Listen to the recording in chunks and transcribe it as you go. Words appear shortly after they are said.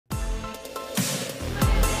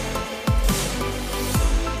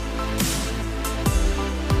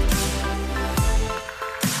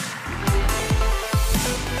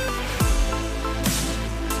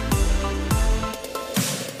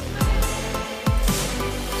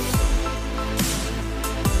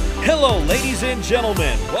Hello, ladies and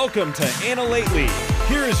gentlemen. Welcome to Anna Lately.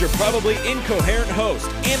 Here is your probably incoherent host,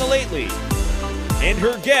 Anna Lately, and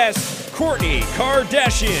her guest, Kourtney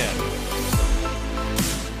Kardashian.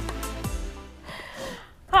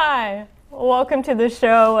 Hi, welcome to the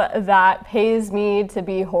show that pays me to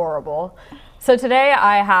be horrible. So today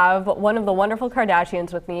I have one of the wonderful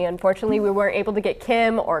Kardashians with me. Unfortunately, we weren't able to get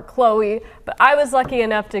Kim or Khloe, but I was lucky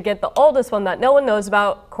enough to get the oldest one that no one knows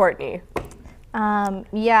about, Kourtney.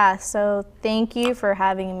 Yeah, so thank you for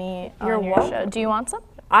having me on your show. Do you want some?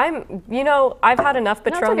 I've had enough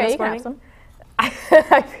Patron this this morning. You can have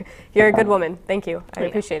some. You're a good woman. Thank you. I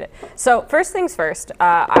appreciate it. So first things first,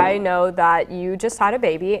 I know that you just had a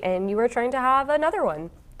baby and you were trying to have another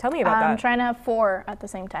one. Tell me about that. I'm trying to have 4 at the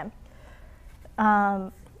same time.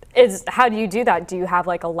 How do you do that? Do you have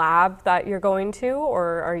like a lab that you're going to,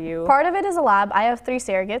 or are you? Part of it is a lab. I have 3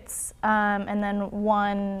 surrogates, and then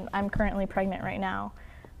 1 I'm currently pregnant right now,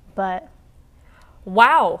 but.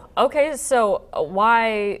 Wow. Okay, so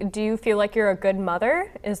why do you feel like you're a good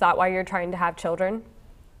mother? Is that why you're trying to have children?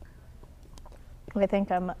 I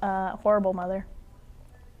think I'm a horrible mother.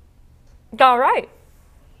 All right.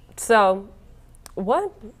 So,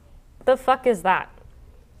 what the fuck is that?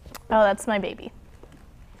 Oh, that's my baby.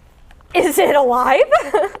 Is it alive?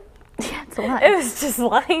 Yeah, it's alive. It was just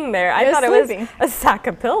lying there. I thought it was a sack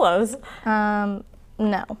of pillows.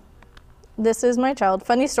 No. This is my child.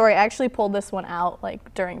 Funny story, I actually pulled this one out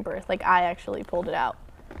like during birth. Like I actually pulled it out.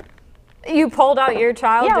 You pulled out your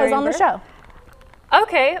child Yeah, during I was on birth? the show.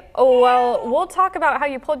 Okay, well, we'll talk about how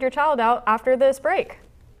you pulled your child out after this break.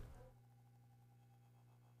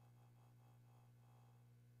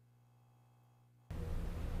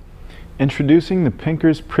 Introducing the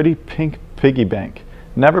Pinkers Pretty Pink Piggy Bank.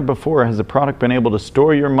 Never before has a product been able to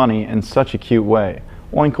store your money in such a cute way.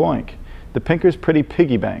 Oink oink. The Pinkers Pretty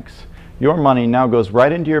Piggy Banks. Your money now goes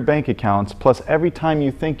right into your bank accounts, plus every time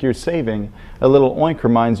you think you're saving, a little oink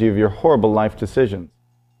reminds you of your horrible life decisions.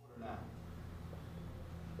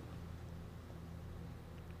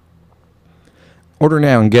 Order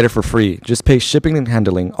now and get it for free. Just pay shipping and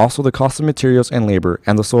handling, also the cost of materials and labor,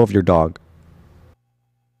 and the soul of your dog.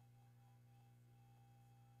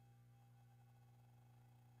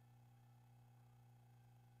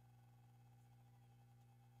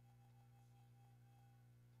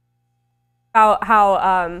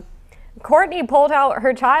 How Kourtney pulled out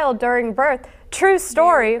her child during birth. True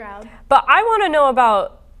story. But I want to know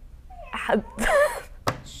about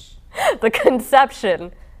the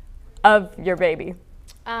conception of your baby.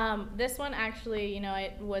 This one actually,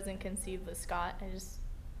 it wasn't conceived with Scott.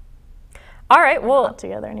 All right, well, We're not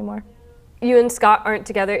together anymore. You and Scott aren't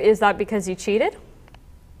together. Is that because you cheated?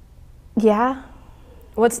 Yeah.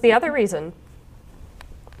 What's the other reason?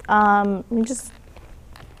 We just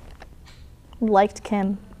liked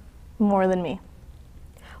Kim more than me.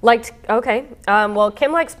 Okay. Well,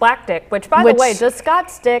 Kim likes black dick, which, by the way, does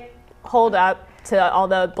Scott's dick hold up to all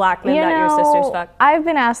the black men that your sisters fuck? I've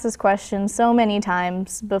been asked this question so many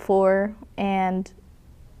times before, and,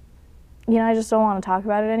 I just don't want to talk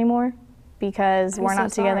about it anymore because we're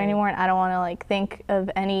not together anymore, and I don't want to, think of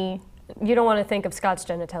any... You don't want to think of Scott's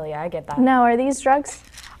genitalia, I get that. No, are these drugs?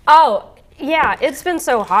 Oh, yeah, it's been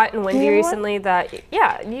so hot and windy recently that, do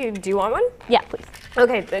you want one? Yeah, please.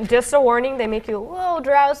 Okay, just a warning, they make you a little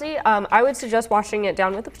drowsy. I would suggest washing it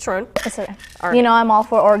down with a Patron. It's okay. All right. I'm all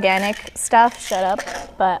for organic stuff, shut up,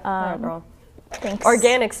 but, girl. Thanks.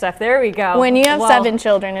 Organic stuff, there we go. When you have 7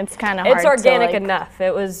 children, it's kind of hard It's organic to, enough,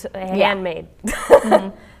 it was handmade.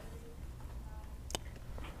 Mm-hmm.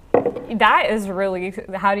 That is really,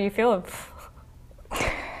 how do you feel?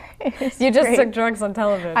 You just took drugs on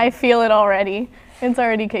television. I feel it already. It's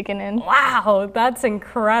already kicking in. Wow, that's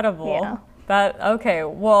incredible. Yeah. Okay,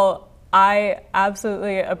 well, I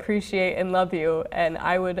absolutely appreciate and love you, and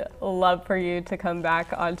I would love for you to come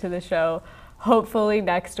back onto the show, hopefully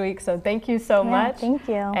next week. So thank you so much. Thank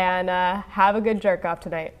you. And have a good jerk off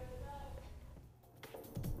tonight.